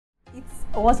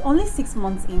I was only 6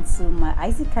 months into my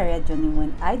IT career journey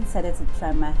when I decided to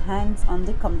try my hands on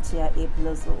the CompTIA A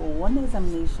plus 001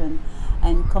 examination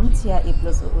and CompTIA A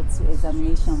plus 002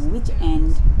 examination, which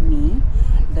earned me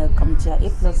the CompTIA A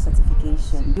plus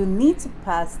certification. You need to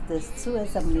pass these two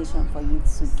examinations for you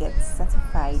to get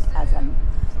certified as an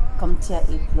CompTIA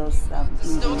A plus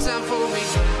engineer. No time for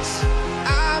regrets.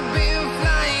 I've been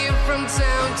flying from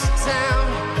town to town.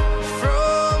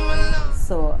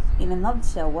 So, in a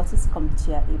nutshell, what is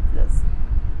CompTIA A plus?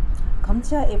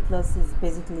 CompTIA A plus is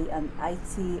basically an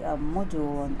IT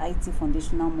module, an IT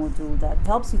foundational module that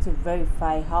helps you to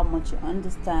verify how much you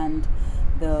understand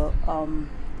the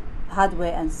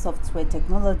hardware and software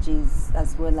technologies,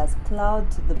 as well as cloud,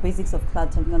 the basics of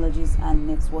cloud technologies and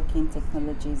networking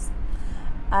technologies.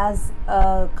 As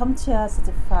a CompTIA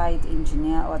certified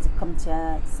engineer or as a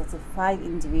CompTIA certified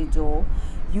individual,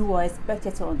 you are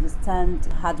expected to understand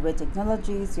hardware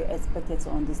technologies, you're expected to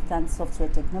understand software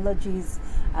technologies,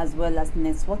 as well as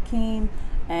networking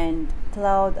and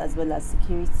cloud, as well as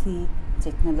security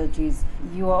technologies.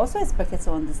 You are also expected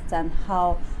to understand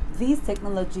how these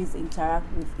technologies interact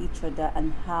with each other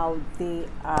and how they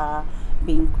are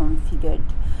being configured.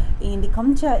 In the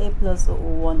CompTIA A plus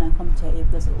 001 and CompTIA A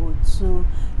plus 002,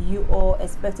 you are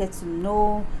expected to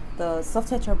know the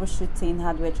software troubleshooting,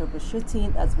 hardware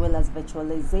troubleshooting, as well as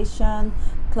virtualization,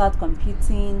 cloud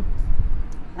computing,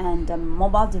 and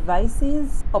mobile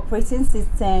devices, operating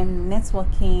system,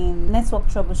 networking, network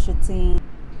troubleshooting,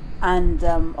 and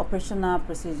operational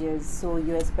procedures. So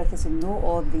you're expected to know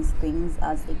all these things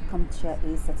as a CompTIA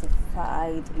A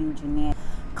certified engineer.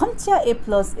 CompTIA A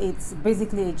plus, it's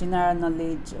basically a general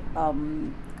knowledge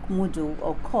module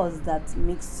or course that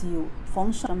makes you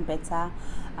function better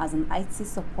as an IT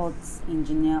support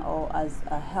engineer or as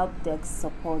a help desk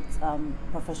support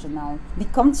professional. The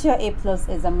CompTIA A plus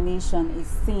examination is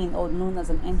seen or known as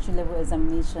an entry-level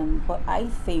examination, but I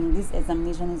think this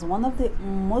examination is one of the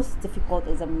most difficult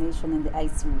examinations in the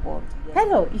IT world.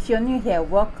 Hello, if you're new here,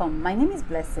 welcome. My name is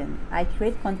Blessing. I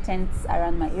create content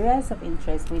around my areas of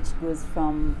interest, which goes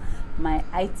from my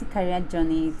IT career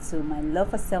journey to my love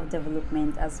for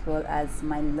self-development, as well as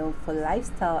my love for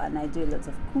lifestyle, and I do a lot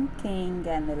of cooking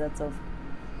and a lot of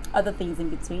other things in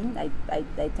between. I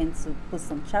tend to post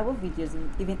some travel videos,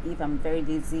 even if I'm very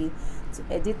lazy to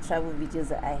edit travel videos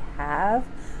that I have.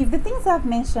 If the things I've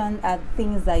mentioned are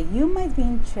things that you might be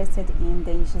interested in,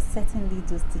 then you should certainly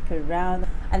do stick around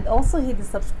and also hit the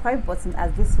subscribe button,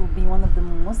 as this will be one of the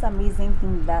most amazing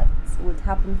things that would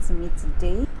happen to me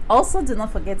today. Also, do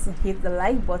not forget to hit the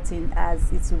like button,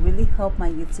 as it will really help my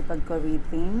YouTube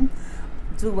algorithm.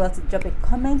 Do well to drop a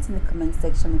comment in the comment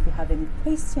section if you have any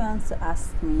questions to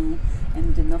ask me,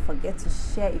 and do not forget to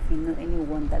share if you know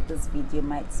anyone that this video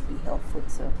might be helpful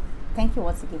to. Thank you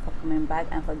once again for coming back,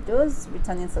 and for those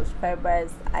returning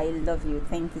subscribers, I love you.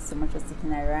 Thank you so much for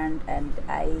sticking around, and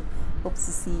I hope to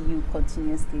see you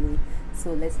continuously.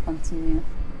 So let's continue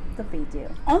the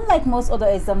video. Unlike most other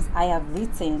exams I have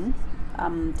written,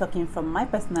 I'm talking from my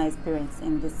personal experience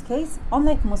in this case,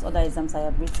 unlike most other exams I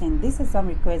have written, this exam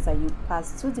requires that you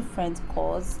pass two different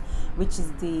cores, which is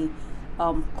the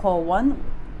core 1,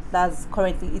 it's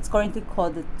currently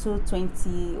called the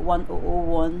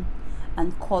 220-1001,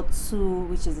 and core 2,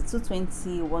 which is the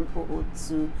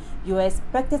 220-1002. You are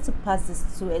expected to pass these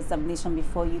two examinations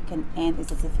before you can earn a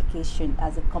certification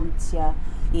as a CompTIA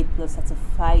A plus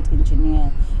certified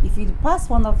engineer. If you pass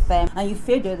one of them and you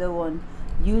fail the other one,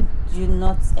 you do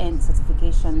not earn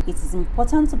certification. It is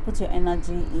important to put your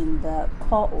energy in the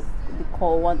core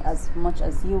 1 as much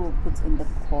as you will put in the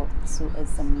core 2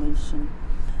 examination.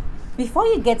 Before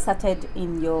you get started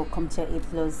in your CompTIA A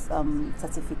plus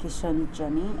certification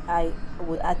journey, I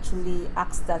would actually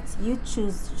ask that you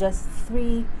choose just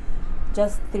three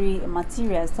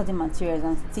materials, study materials,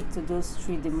 and stick to those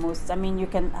three the most. I mean, you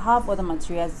can have other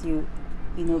materials you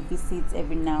visit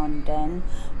every now and then,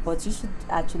 but you should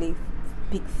actually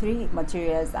pick three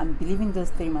materials and believe in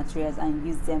those three materials and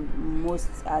use them most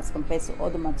as compared to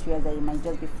other materials that you might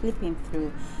just be flipping through.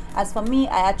 As for me,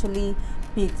 I actually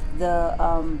picked the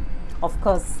of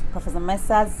course, Professor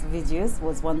Messer's videos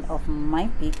was one of my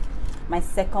pick. My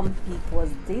second pick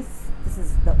was this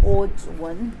is the old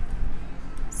one.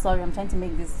 Sorry, I'm trying to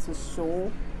make this to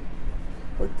show.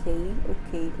 Okay.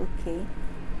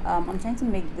 I'm trying to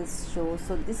make this show.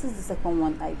 So this is the second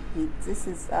one I picked. This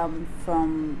is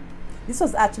this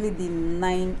was actually the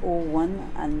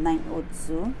 901 and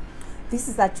 902. This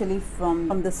is actually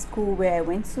from the school where I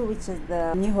went to, which is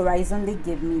the New Horizon. They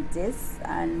gave me this,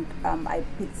 and I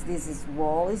picked this as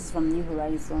well. This is from New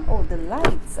Horizon. Oh, the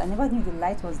lights! I never knew the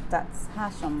light was that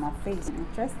harsh on my face.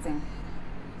 Interesting.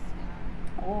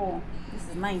 Oh, this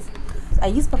is nice. I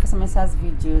used Professor Mensah's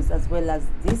videos as well as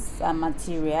this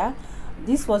material.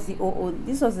 This was the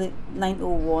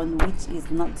 901, which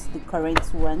is not the current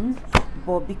one,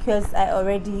 but because I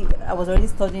was already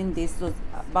studying this, was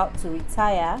about to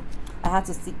retire, I had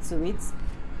to stick to it.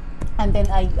 And then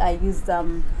I used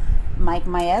Mike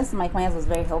Myers. Mike Myers was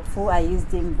very helpful. I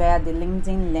used him via the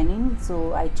LinkedIn Learning,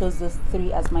 so I chose those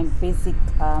three as my basic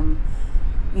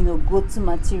go-to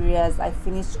materials. I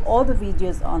finished all the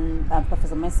videos on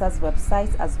Professor Mensah's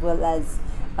website, as well as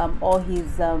all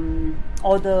his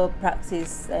other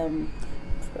practice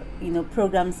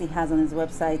programs he has on his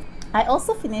website. I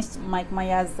also finished Mike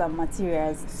Myers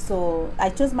materials, so I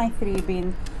chose my three,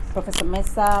 being Professor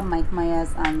Mensah, Mike Myers,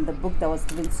 and the book that was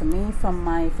given to me from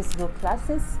my physical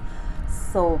classes.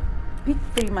 So pick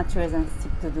three materials and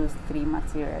stick to those three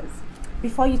materials.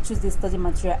 Before you choose the study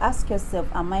material, ask yourself,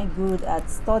 am I good at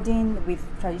studying with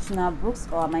traditional books,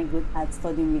 or am I good at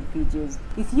studying with videos?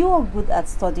 If you are good at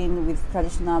studying with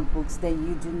traditional books, then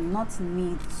you do not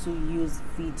need to use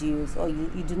videos, or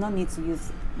you do not need to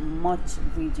use much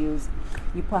videos.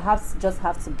 You perhaps just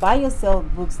have to buy yourself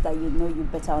books that you know you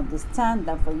better understand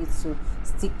than for you to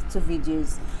stick to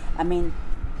videos. I mean,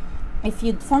 if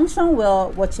you function well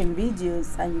watching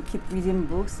videos and you keep reading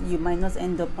books, you might not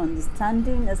end up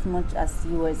understanding as much as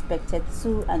you were expected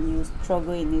to, and you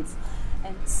struggle in it.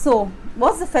 And so,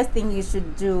 what's the first thing you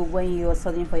should do when you are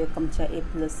studying for your CompTIA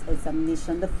A+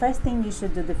 examination? The first thing you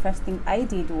should do, the first thing I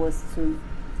did, was to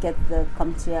get the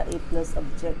CompTIA A+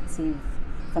 objective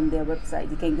from their website.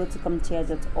 You can go to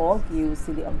CompTIA.org. You will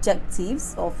see the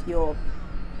objectives of the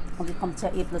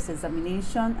CompTIA A+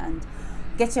 examination, and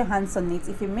get your hands on it.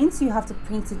 If it means you have to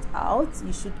print it out,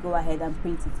 you should go ahead and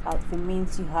print it out. If it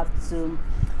means you have to,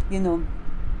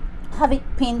 have it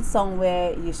pinned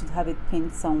somewhere, you should have it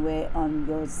pinned somewhere on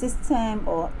your system,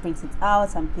 or print it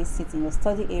out and paste it in your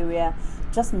study area.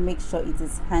 Just make sure it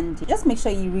is handy. Just make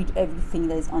sure you read everything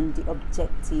that is on the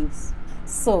objectives.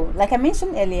 So, like I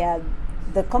mentioned earlier,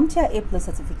 the CompTIA A+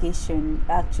 certification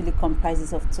actually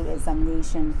comprises of two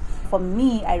examinations. For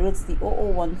me, I wrote the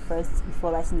 001 first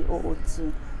before writing the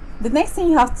 002. The next thing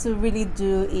you have to really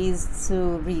do is to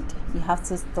read. You have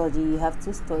to study, you have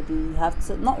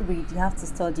to not read, you have to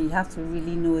study, you have to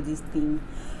really know this thing.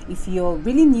 If you're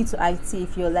really new to IT,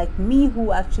 if you're like me,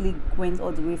 who actually went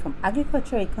all the way from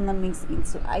agricultural economics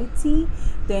into IT,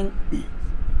 then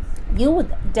you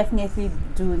would definitely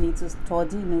do need to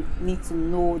study, need to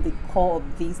know the core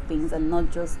of these things, and not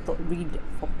just read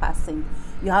for passing.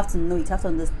 You have to know it, you have to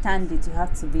understand it, you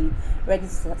have to be ready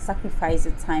to sacrifice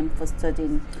the time for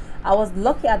studying. I was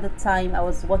lucky at the time. I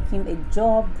was working a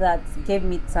job that gave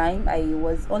me time. I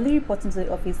was only reporting to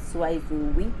the office twice a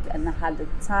week, and I had the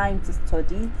time to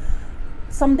study.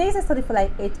 Some days I studied for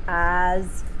like 8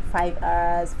 hours, 5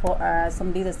 hours, 4 hours.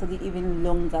 Some days I studied even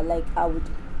longer. Like I would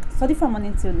study from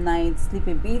morning till night, sleep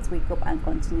a bit, wake up and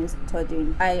continue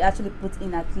studying. I actually put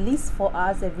in at least 4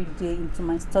 hours every day into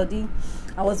my study.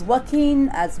 I was working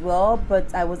as well,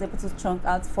 but I was able to chunk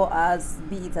out 4 hours,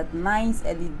 be it at night,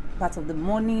 early part of the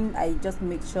morning. I just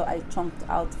make sure I chunked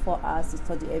out 4 hours to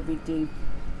study every day.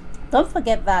 Don't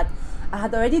forget that I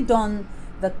had already done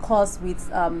the course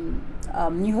with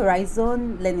New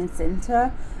Horizon Learning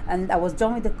Center, and I was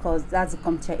done with the course. That's the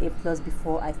CompTIA A+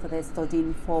 before I started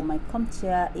studying for my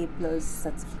CompTIA A+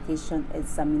 certification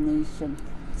examination.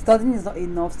 Studying is not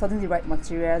enough. Studying the right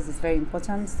materials is very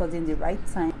important. Studying the right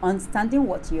time, understanding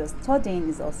what you're studying,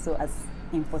 is also as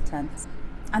important.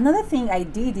 Another thing I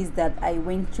did is that I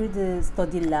went through the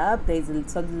study lab. There is a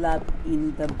study lab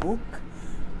in the book.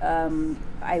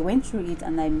 I went through it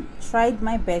and I tried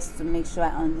my best to make sure I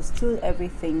understood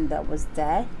everything that was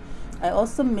there. I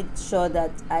also made sure that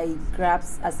I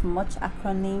grasped as much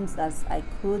acronyms as I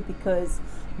could, because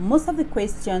most of the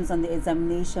questions on the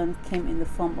examination came in the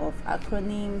form of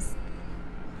acronyms,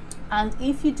 and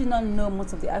if you do not know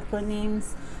most of the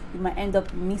acronyms, you might end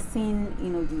up missing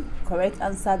the correct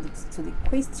answer to the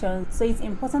question. So it's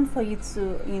important for you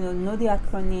to know the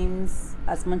acronyms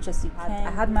as much as you can.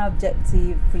 I had my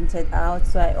objective printed out,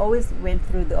 so I always went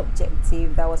through the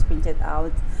objective that was printed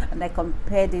out, and I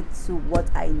compared it to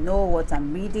what I know, what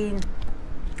I'm reading,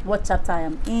 what chapter I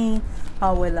am in,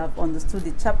 how well I've understood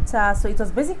the chapter. So it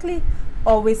was basically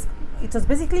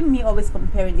me always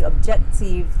comparing the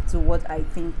objective to what I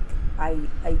think I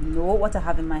know, what I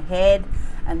have in my head,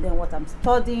 and then what I'm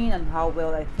studying, and how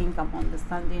well I think I'm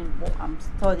understanding what I'm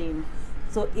studying.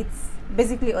 So it's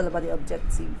basically all about the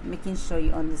objective, making sure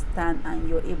you understand and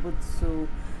you're able to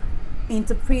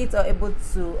interpret, or able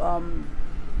to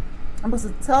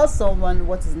tell someone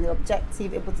what is in the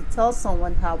objective, able to tell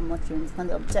someone how much you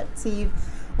understand the objective,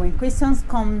 When questions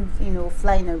come,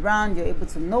 flying around, you're able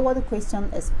to know what the question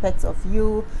expects of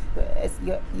you.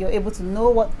 You're able to know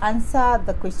what answer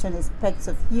the question expects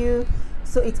of you.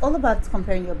 So it's all about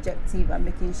comparing your objective and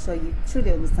making sure you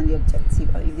truly understand the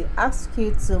objective. And if they ask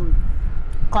you to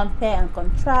compare and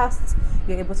contrast,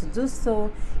 you're able to do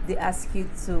so. They ask you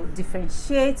to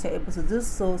differentiate, you're able to do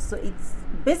so. So it's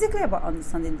basically about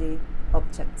understanding the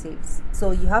objectives.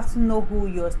 So you have to know who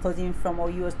you're studying from, or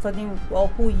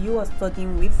who you are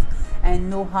studying with, and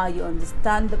know how you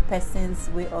understand the person's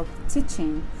way of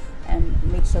teaching,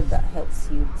 and make sure that helps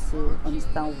you to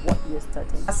understand what you're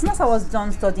studying. As soon as I was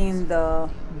done studying the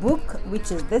book,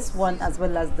 which is this one, as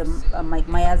well as the Mike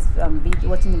Myers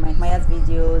watching the Mike Myers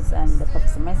videos and the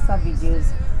Professor Mesa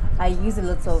videos, I used a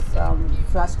lot of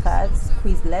flashcards,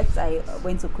 Quizlets. I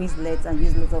went to Quizlets and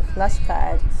used a lot of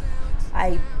flashcards.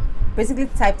 I basically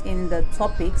typed in the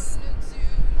topics,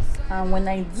 and when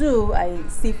I do, I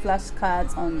see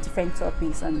flashcards on different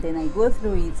topics, and then I go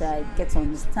through it. I get to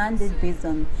understand it based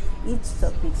on each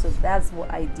topic. So that's what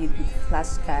I did with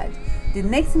flashcard. The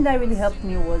next thing that really helped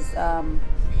me was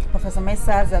Professor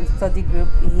Mesa's study group.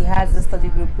 He has a study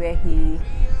group where he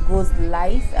goes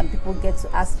live and people get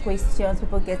to ask questions,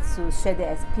 people get to share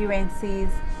their experiences,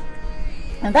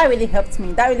 and that really helped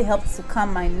me. That really helped to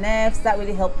calm my nerves. That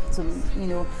really helped to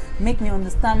make me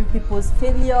understand people's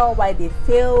failure, why they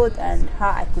failed, and how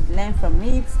I could learn from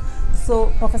it.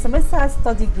 So Professor Mesa's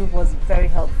study group was very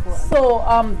helpful. So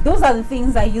those are the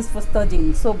things I use for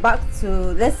studying. So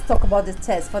let's talk about the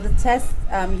test. For the test,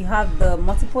 you have the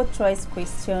multiple choice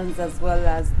questions, as well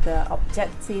as the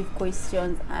objective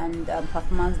questions and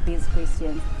performance-based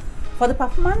questions. For the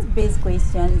performance-based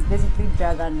question, it's basically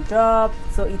drag and drop.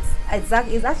 So it's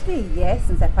actually a year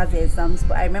since I passed the exams,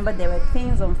 but I remember there were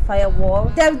things on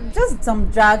firewall. There are just some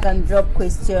drag and drop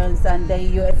questions, and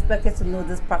then you're expected to know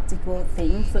this practical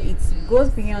thing. So it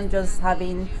goes beyond just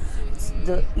having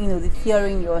the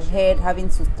theory in your head, having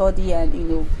to study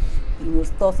and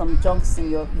store some junks in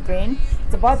your brain.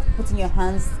 It's about putting your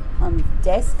hands on the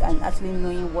desk and actually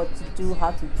knowing what to do,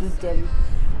 how to do them,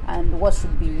 and what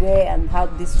should be where, and how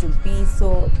this should be.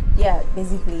 So yeah,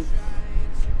 basically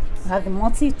you have the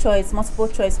multiple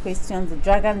choice questions, the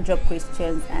drag and drop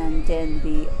questions, and then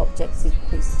the objective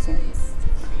questions.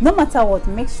 No matter what,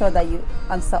 make sure that you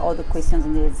answer all the questions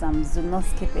in the exams. Do not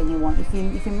skip anyone. If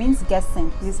it means guessing,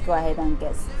 please go ahead and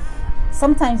guess.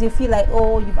 Sometimes you feel like,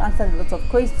 oh, you've answered a lot of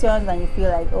questions, and you feel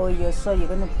like, oh, you're sure you're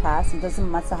going to pass. It doesn't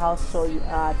matter how sure you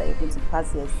are that you're going to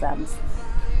pass the exams.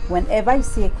 Whenever you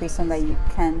see a question that you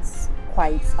can't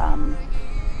quite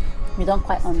you don't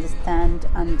quite understand,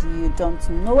 and you don't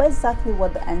know exactly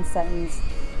what the answer is,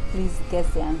 please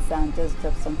guess the answer and just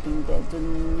drop something there. Do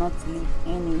not leave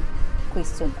any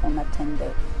question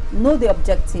unattended. Know the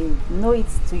objective, know it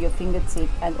to your fingertip,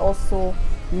 and also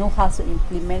know how to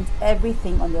implement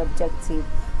everything on the objective.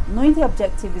 Knowing the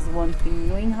objective is one thing,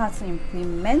 knowing how to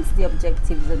implement the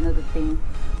objective is another thing.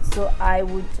 So I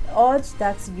would urge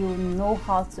that you know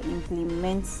how to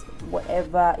implement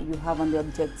whatever you have on the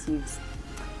objectives.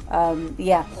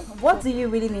 Yeah, what do you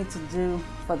really need to do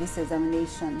for this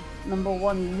examination? Number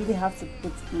one, you really have to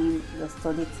put in the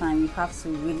study time. You have to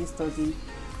really study.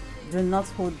 Do not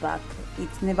hold back.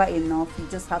 It's never enough. You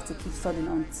just have to keep studying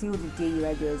until the day you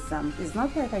write your exam. It's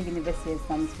not like a university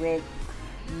exams where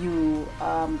you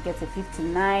get a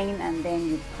 59 and then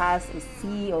you pass a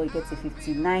C, or you get a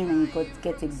 59 and you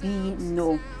get a B.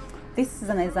 No, this is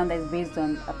an exam that is based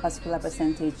on a particular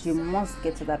percentage. You must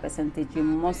get to that percentage. You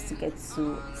must get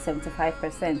to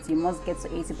 75%. You must get to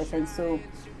 80%. So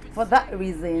for that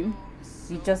reason,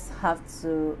 you just have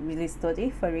to really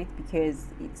study for it, because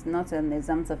it's not an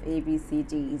exam of A, B, C,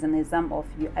 D. It's an exam of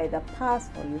you either pass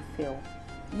or you fail.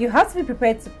 You have to be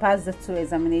prepared to pass the two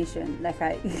examinations. Like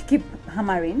I keep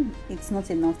hammering, it's not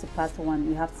enough to pass one.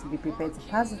 You have to be prepared to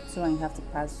pass the two, and you have to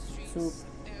pass two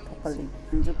properly.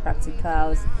 And do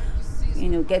practicals,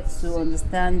 get to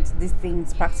understand these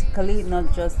things practically,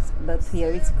 not just the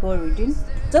theoretical reading.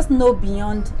 Just know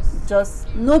beyond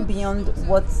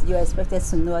what you're expected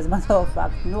to know. As a matter of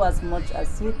fact, know as much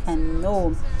as you can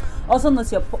know. Also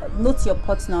note your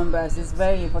pot numbers. It's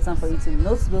very important for you to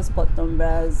note those pot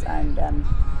numbers, and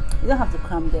you don't have to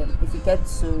cram them. If you get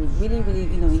to really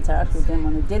interact with them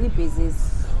on a daily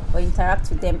basis, or interact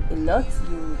with them a lot,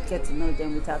 you get to know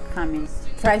them without cramming.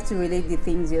 Try to relate the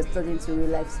things you're studying to real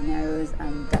life scenarios,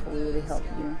 and that will really help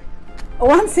you.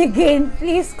 Once again,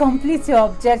 please complete your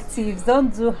objectives.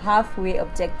 Don't do halfway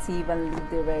objective and leave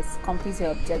the rest. Complete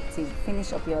your objective.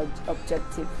 Finish up your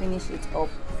objective. Finish it up.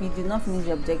 If you do not finish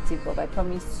your objective up, I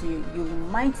promise you, you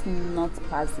might not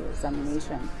pass the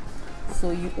examination.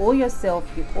 So you owe yourself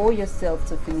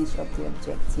to finish up the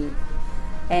objective.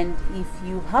 And if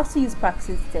you have to use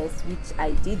practice tests, which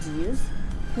I did use,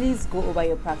 please go over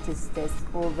your practice tests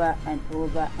over and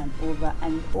over and over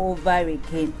and over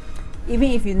again.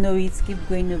 Even if you know it, keep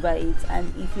going over it.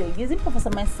 And if you're using Professor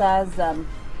Mensah's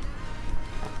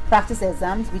practice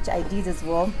exams, which I did as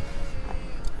well,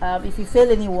 if you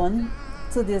fail anyone,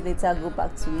 2 days later go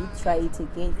back to it, try it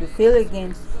again. If you fail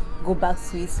again, go back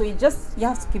to it. So you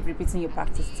have to keep repeating your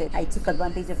practice test. I took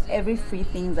advantage of every free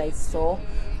things I saw,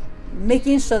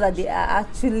 making sure that they are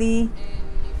actually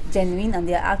genuine and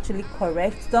they are actually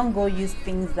correct. Don't go use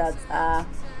things that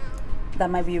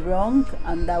might be wrong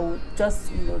and that would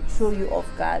just throw you off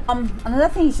guard. Another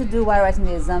thing you should do while writing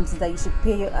the exams is that you should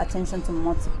pay your attention to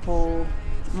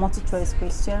multi-choice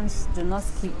questions. Do not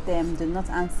skip them. Do not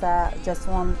answer just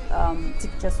one,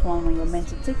 tick just one when you're meant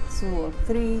to tick 2 or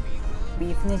 3. When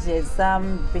you finish the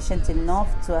exam, be patient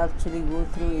enough to actually go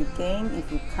through again if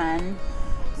you can.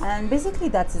 And basically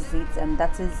that is it, and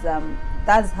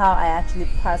that's how I actually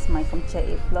passed my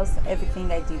CompTIA A+.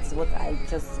 Everything I did is what I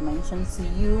just mentioned to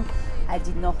you. I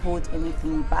did not hold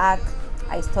anything back.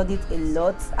 I studied a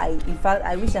lot. In fact,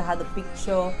 I wish I had a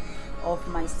picture of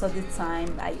my study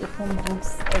time. I opened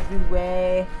books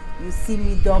everywhere. You see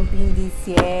me dumping this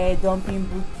here, dumping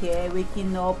book here,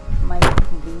 waking up, my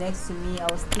book will be next to me. I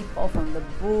will sleep off on the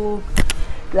book.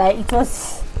 Like, it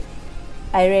was,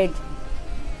 I read,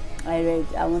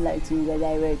 I won't lie to you guys,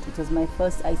 I read. It was my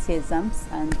first IT exams,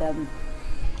 and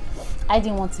I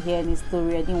didn't want to hear any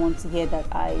story. I didn't want to hear that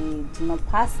I did not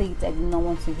pass it. I did not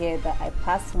want to hear that I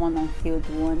passed one and failed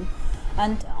one.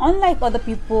 And unlike other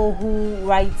people who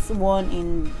write one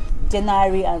in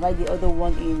January and write the other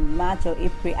one in March or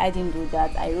April, I didn't do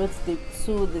that. I wrote the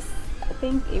two, I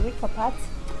think a week apart.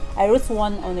 I wrote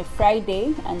one on a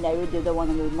Friday and I wrote the other one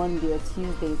on a Monday or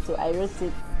Tuesday. So I wrote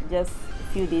it just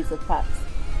a few days apart.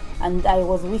 And I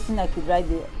was wishing I could write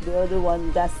the other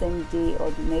one that same day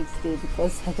or the next day,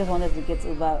 because I just wanted to get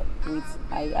over with.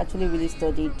 I actually really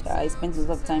studied. I spent a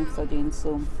lot of time studying,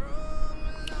 so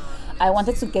I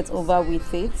wanted to get over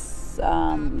with it.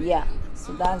 Yeah,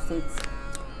 so that's it.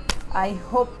 I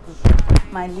hope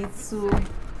my little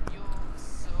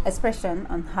expression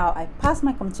on how I passed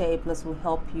my CompTIA A+ will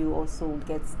help you also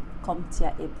get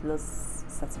CompTIA A+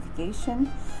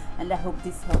 certification, and I hope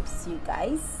this helps you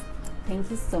guys.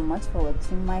 Thank you so much for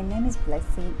watching. My name is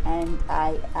Blessing, and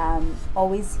I am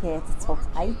always here to talk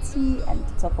IT and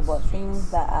to talk about things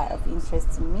that are of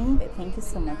interest to me. Thank you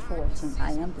so much for watching.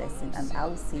 I am Blessing, and I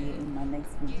will see you in my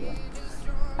next video.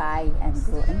 Bye, and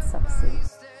grow and succeed.